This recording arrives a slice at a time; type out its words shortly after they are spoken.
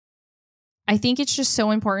I think it's just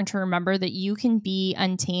so important to remember that you can be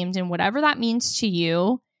untamed and whatever that means to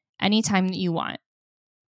you anytime that you want.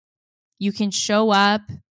 You can show up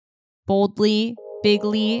boldly,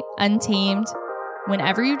 bigly, untamed,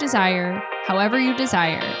 whenever you desire, however you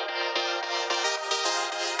desire.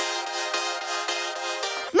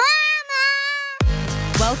 Mama!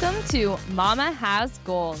 Welcome to Mama Has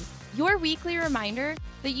Goals, your weekly reminder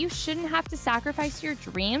that you shouldn't have to sacrifice your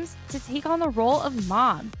dreams to take on the role of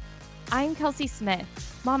mom. I'm Kelsey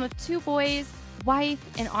Smith, mom of 2 boys, wife,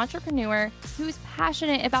 and entrepreneur who's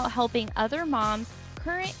passionate about helping other moms,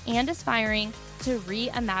 current and aspiring, to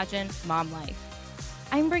reimagine mom life.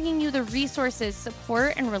 I'm bringing you the resources,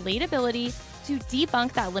 support, and relatability to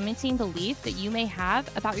debunk that limiting belief that you may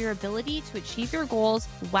have about your ability to achieve your goals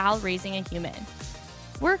while raising a human.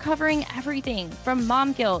 We're covering everything from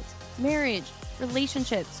mom guilt, marriage,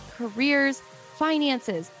 relationships, careers,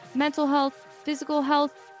 finances, mental health, physical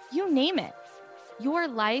health, you name it. Your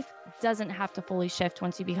life doesn't have to fully shift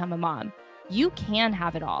once you become a mom. You can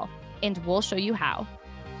have it all, and we'll show you how.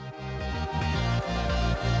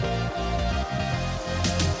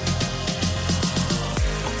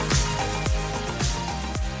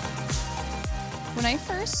 When I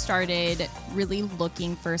first started really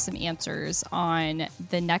looking for some answers on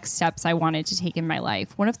the next steps I wanted to take in my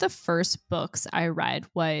life, one of the first books I read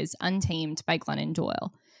was Untamed by Glennon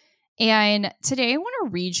Doyle. And today I want to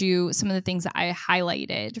read you some of the things that I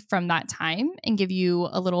highlighted from that time and give you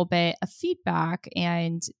a little bit of feedback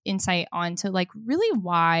and insight onto like really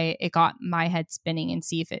why it got my head spinning and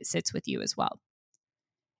see if it sits with you as well.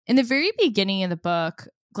 In the very beginning of the book,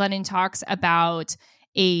 Glennon talks about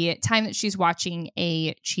a time that she's watching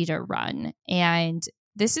a cheetah run. And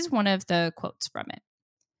this is one of the quotes from it.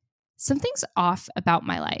 "Something's off about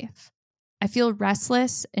my life. I feel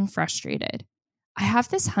restless and frustrated. I have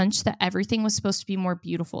this hunch that everything was supposed to be more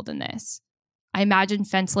beautiful than this. I imagine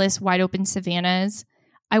fenceless, wide open savannas.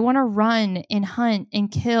 I want to run and hunt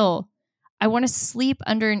and kill. I want to sleep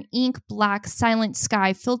under an ink black, silent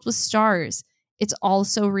sky filled with stars. It's all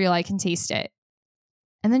so real I can taste it."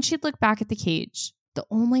 And then she'd look back at the cage, the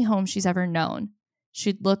only home she's ever known.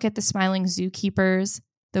 She'd look at the smiling zookeepers,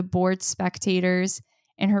 the bored spectators,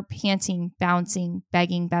 and her panting, bouncing,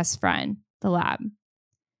 begging best friend, the lab.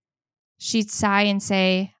 She'd sigh and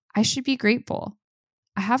say, "I should be grateful.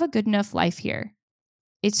 I have a good enough life here.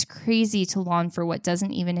 It's crazy to long for what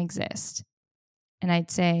doesn't even exist." And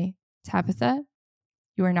I'd say, "Tabitha,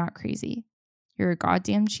 you are not crazy. You're a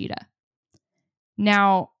goddamn cheetah."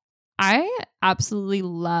 Now, I absolutely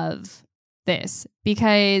love this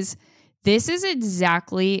because this is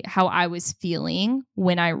exactly how I was feeling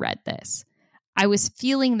when I read this. I was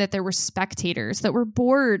feeling that there were spectators that were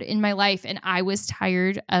bored in my life, and I was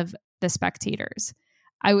tired of the spectators.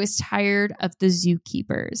 I was tired of the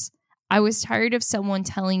zookeepers. I was tired of someone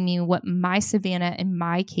telling me what my savannah and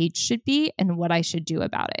my cage should be and what I should do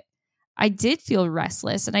about it. I did feel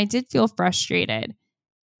restless and I did feel frustrated,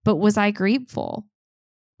 but was I grateful?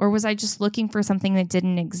 Or was I just looking for something that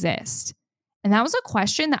didn't exist? And that was a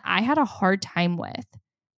question that I had a hard time with.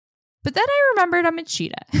 But then I remembered I'm a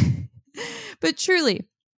cheetah. But truly,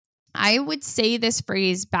 I would say this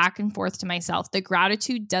phrase back and forth to myself, that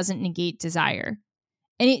gratitude doesn't negate desire.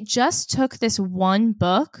 And it just took this one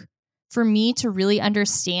book for me to really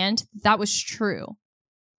understand that was true.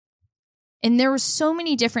 And there were so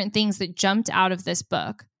many different things that jumped out of this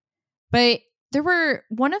book. But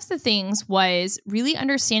one of the things was really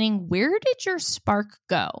understanding, where did your spark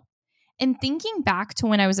go? And thinking back to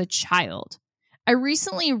when I was a child, I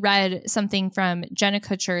recently read something from Jenna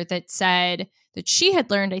Kutcher that said that she had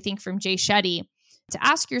learned, I think, from Jay Shetty, to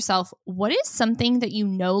ask yourself, what is something that you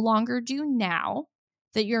no longer do now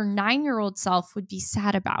that your 9-year-old self would be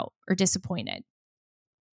sad about or disappointed?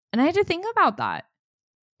 And I had to think about that.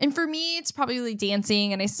 And for me, it's probably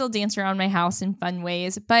dancing, and I still dance around my house in fun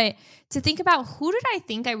ways. But to think about, who did I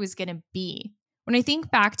think I was going to be? When I think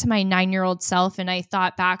back to my 9-year-old self and I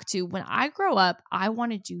thought back to, when I grow up, I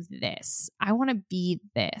want to do this. I want to be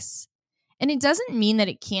this. And it doesn't mean that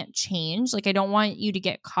it can't change. Like, I don't want you to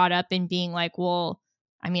get caught up in being like, well,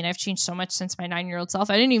 I mean, I've changed so much since my 9-year-old self.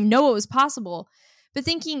 I didn't even know it was possible. But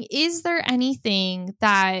thinking, is there anything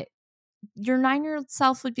that your 9-year-old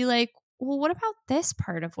self would be like, well, what about this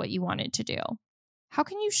part of what you wanted to do? How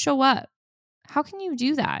can you show up? How can you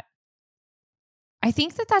do that? I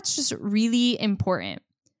think that that's just really important.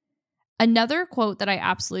 Another quote that I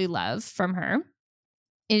absolutely love from her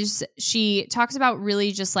is she talks about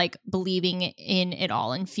really just like believing in it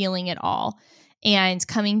all and feeling it all and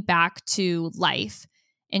coming back to life.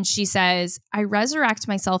 And she says, "I resurrect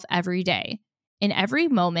myself every day. in every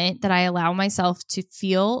moment that I allow myself to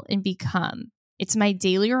feel and become. It's my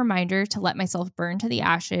daily reminder to let myself burn to the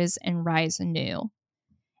ashes and rise anew.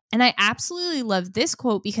 And I absolutely love this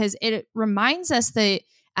quote because it reminds us that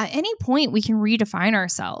at any point we can redefine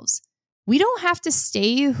ourselves. We don't have to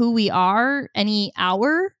stay who we are any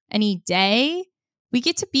hour, any day. We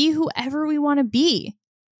get to be whoever we want to be.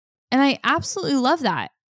 And I absolutely love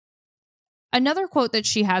that. Another quote that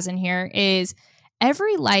she has in here is,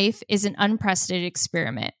 every life is an unprecedented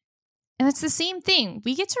experiment. And it's the same thing.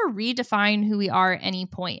 We get to redefine who we are at any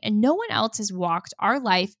point, and no one else has walked our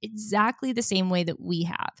life exactly the same way that we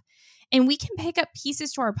have. And we can pick up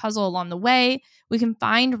pieces to our puzzle along the way. We can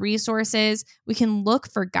find resources. We can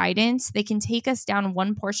look for guidance. They can take us down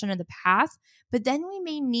one portion of the path, but then we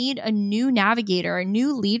may need a new navigator, a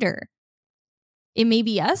new leader. It may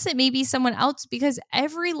be us, it may be someone else, because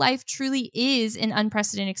every life truly is an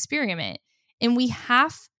unprecedented experiment. And we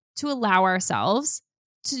have to allow ourselves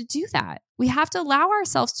to do that. We have to allow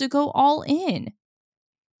ourselves to go all in.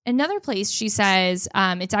 Another place she says,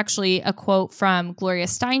 it's actually a quote from Gloria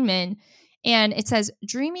Steinman, and it says,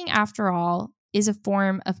 dreaming, after all, is a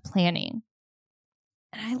form of planning.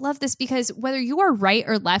 And I love this because whether you are right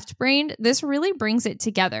or left-brained, this really brings it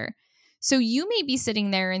together. So you may be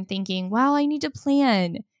sitting there and thinking, well, I need to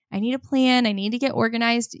plan. I need a plan. I need to get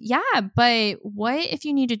organized. Yeah, but what if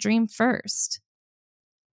you need to dream first?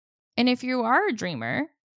 And if you are a dreamer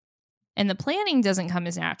and the planning doesn't come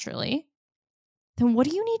as naturally, then what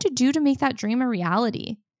do you need to do to make that dream a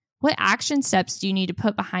reality? What action steps do you need to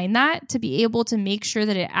put behind that to be able to make sure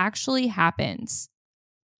that it actually happens?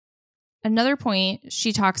 Another point,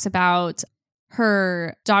 she talks about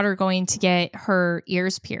her daughter going to get her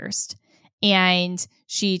ears pierced. And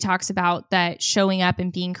she talks about that showing up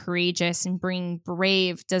and being courageous and being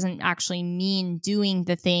brave doesn't actually mean doing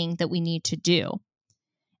the thing that we need to do.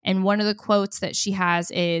 And one of the quotes that she has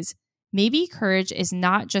is, maybe courage is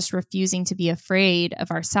not just refusing to be afraid of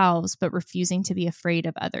ourselves, but refusing to be afraid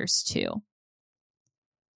of others too.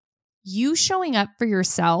 You showing up for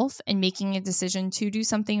yourself and making a decision to do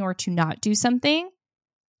something or to not do something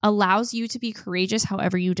allows you to be courageous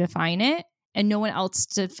however you define it, and no one else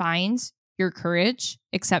defines your courage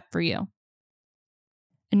except for you.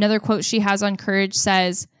 Another quote she has on courage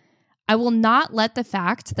says, I will not let the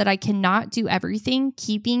fact that I cannot do everything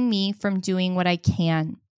keeping me from doing what I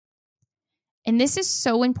can. And this is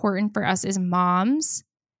so important for us as moms.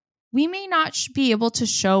 We may not be able to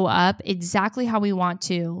show up exactly how we want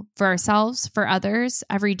to for ourselves, for others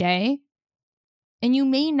every day. And you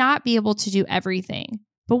may not be able to do everything.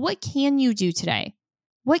 But what can you do today?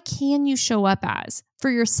 What can you show up as? For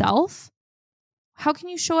yourself? How can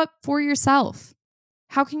you show up for yourself?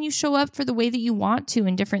 How can you show up for the way that you want to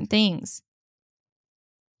in different things?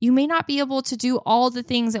 You may not be able to do all the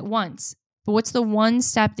things at once, but what's the one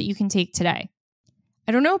step that you can take today?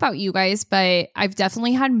 I don't know about you guys, but I've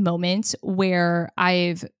definitely had moments where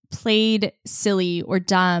I've played silly or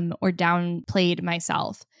dumb or downplayed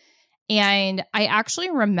myself. And I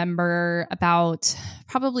actually remember about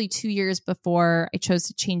probably 2 years before I chose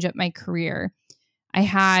to change up my career, I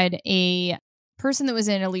had a person that was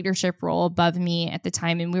in a leadership role above me at the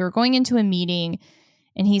time, and we were going into a meeting,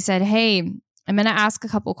 and he said, hey, I'm going to ask a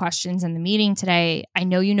couple questions in the meeting today. I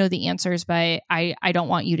know you know the answers, but I don't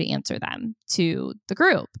want you to answer them to the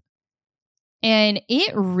group. And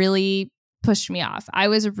it really pushed me off. I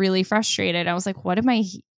was really frustrated. I was like, what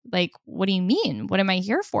do you mean? What am I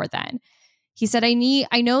here for then? He said, I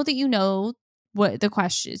know that you know what the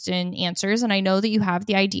questions and answers, and I know that you have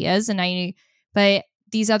the ideas, but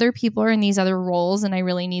these other people are in these other roles, and I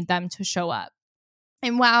really need them to show up.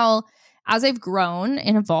 And while as I've grown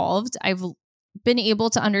and evolved, I've been able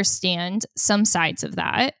to understand some sides of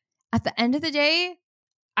that. At the end of the day,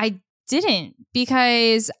 I didn't,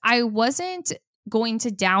 because I wasn't going to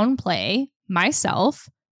downplay myself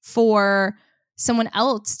for someone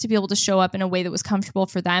else to be able to show up in a way that was comfortable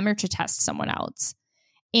for them or to test someone else.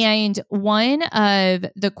 And one of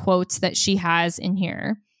the quotes that she has in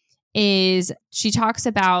here is she talks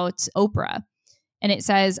about Oprah. And it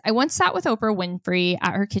says, I once sat with Oprah Winfrey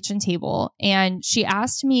at her kitchen table, and she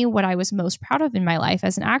asked me what I was most proud of in my life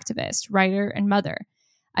as an activist, writer, and mother.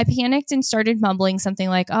 I panicked and started mumbling something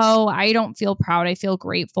like, oh, I don't feel proud. I feel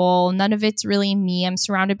grateful. None of it's really me. I'm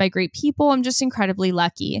surrounded by great people. I'm just incredibly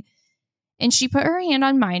lucky. And she put her hand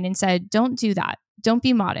on mine and said, don't do that. Don't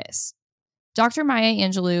be modest. Dr. Maya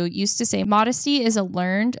Angelou used to say, modesty is a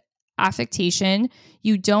learned affectation.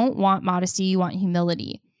 You don't want modesty. You want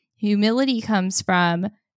humility. Humility comes from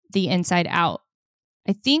the inside out.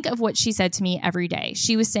 I think of what she said to me every day.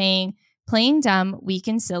 She was saying, Playing dumb, weak,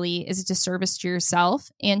 and silly is a disservice to yourself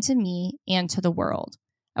and to me and to the world.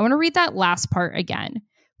 I want to read that last part again.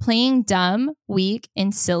 Playing dumb, weak,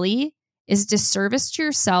 and silly is a disservice to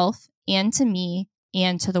yourself and to me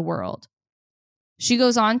and to the world. She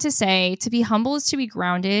goes on to say, to be humble is to be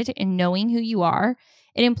grounded in knowing who you are.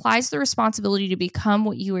 It implies the responsibility to become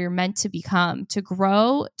what you are meant to become, to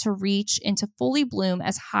grow, to reach, and to fully bloom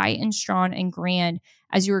as high and strong and grand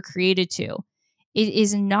as you were created to. It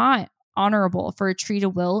is not honorable for a tree to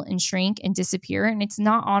wilt and shrink and disappear, and it's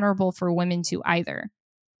not honorable for women to either.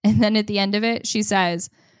 And then at the end of it, she says,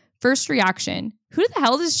 first reaction, who the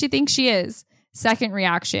hell does she think she is? Second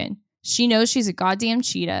reaction, she knows she's a goddamn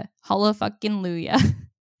cheetah. Hallelujah.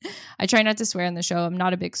 I try not to swear on the show. I'm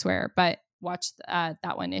not a big swearer, but watch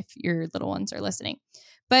that one if your little ones are listening.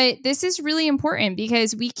 But this is really important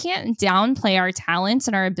because we can't downplay our talents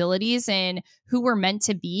and our abilities and who we're meant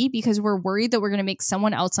to be because we're worried that we're going to make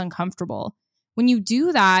someone else uncomfortable. When you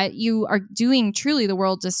do that, you are doing truly the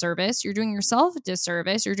world a disservice. You're doing yourself a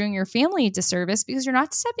disservice. You're doing your family a disservice because you're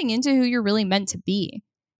not stepping into who you're really meant to be.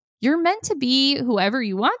 You're meant to be whoever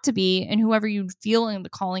you want to be and whoever you feel in the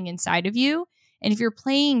calling inside of you. And if you're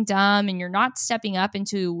playing dumb and you're not stepping up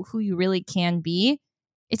into who you really can be,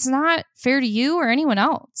 it's not fair to you or anyone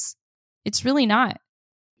else. It's really not.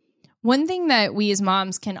 One thing that we as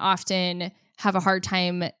moms can often have a hard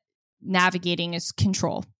time navigating is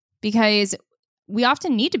control, because we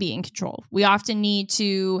often need to be in control. We often need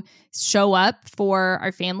to show up for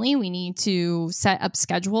our family. We need to set up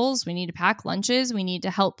schedules. We need to pack lunches. We need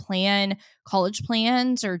to help plan college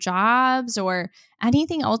plans or jobs or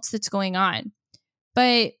anything else that's going on.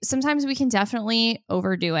 But sometimes we can definitely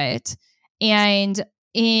overdo it. And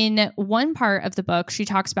in one part of the book, she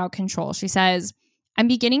talks about control. She says, I'm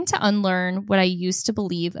beginning to unlearn what I used to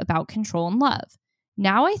believe about control and love.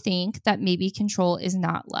 Now I think that maybe control is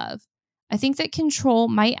not love. I think that control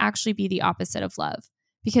might actually be the opposite of love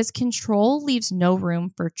because control leaves no room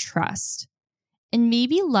for trust. And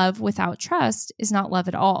maybe love without trust is not love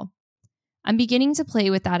at all. I'm beginning to play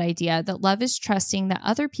with that idea that love is trusting that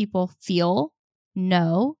other people feel,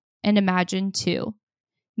 know, and imagine too.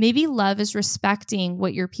 Maybe love is respecting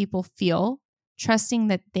what your people feel, trusting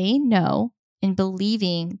that they know, and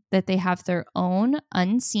believing that they have their own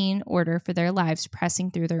unseen order for their lives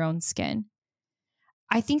pressing through their own skin.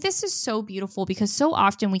 I think this is so beautiful because so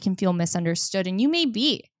often we can feel misunderstood, and you may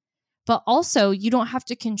be, but also you don't have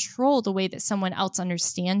to control the way that someone else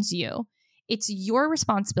understands you. It's your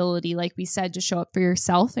responsibility, like we said, to show up for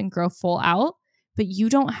yourself and grow full out, but you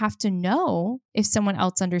don't have to know if someone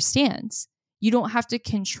else understands. You don't have to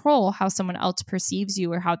control how someone else perceives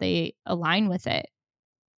you or how they align with it.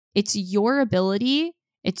 It's your ability.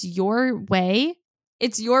 It's your way.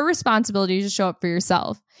 It's your responsibility to show up for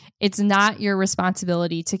yourself. It's not your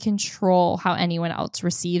responsibility to control how anyone else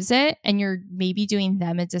receives it. And you're maybe doing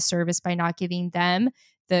them a disservice by not giving them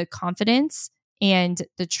the confidence and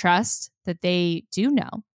the trust that they do know.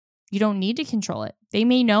 You don't need to control it. They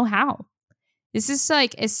may know how. This is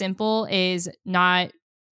like as simple as not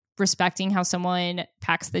respecting how someone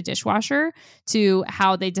packs the dishwasher to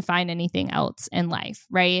how they define anything else in life,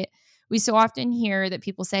 right? We so often hear that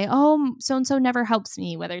people say, oh, so-and-so never helps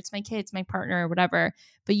me, whether it's my kids, my partner, or whatever,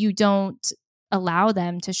 but you don't allow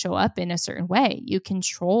them to show up in a certain way. You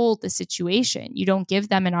control the situation. You don't give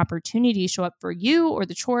them an opportunity to show up for you or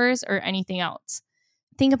the chores or anything else.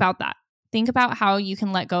 Think about that. Think about how you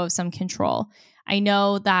can let go of some control. I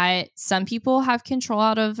know that some people have control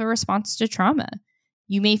out of a response to trauma.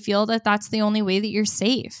 You may feel that that's the only way that you're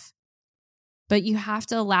safe. But you have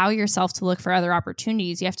to allow yourself to look for other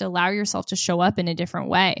opportunities. You have to allow yourself to show up in a different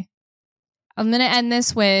way. I'm going to end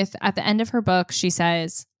this with, at the end of her book, she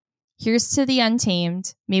says, here's to the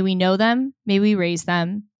untamed. May we know them. May we raise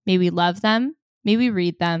them. May we love them. May we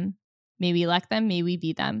read them. May we elect them. May we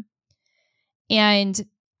be them. And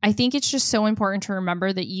I think it's just so important to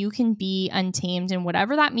remember that you can be untamed and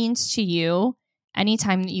whatever that means to you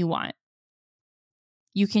anytime that you want.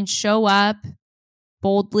 You can show up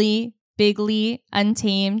boldly, bigly,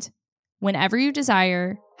 untamed, whenever you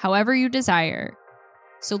desire, however you desire.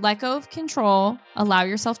 So let go of control. Allow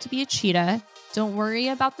yourself to be a cheetah. Don't worry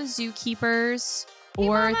about the zookeepers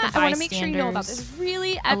or the bystanders. I want to make sure you know about this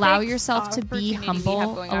really epic allow yourself to be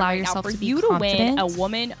humble. Allow yourself to be confident. A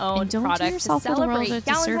woman-owned product to celebrate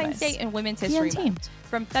Valentine's Day and Women's History Month.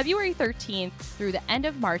 From February 13th through the end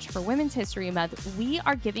of March for Women's History Month, we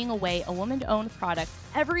are giving away a woman-owned product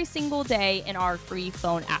every single day in our free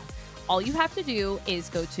phone app. All you have to do is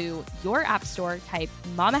go to your app store, type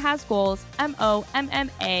Mama Has Goals,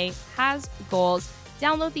 MOMMA has goals,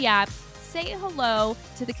 download the app, say hello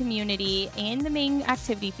to the community in the main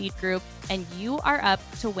activity feed group, and you are up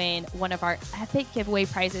to win one of our epic giveaway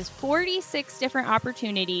prizes, 46 different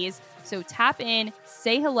opportunities. So tap in,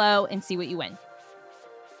 say hello, and see what you win.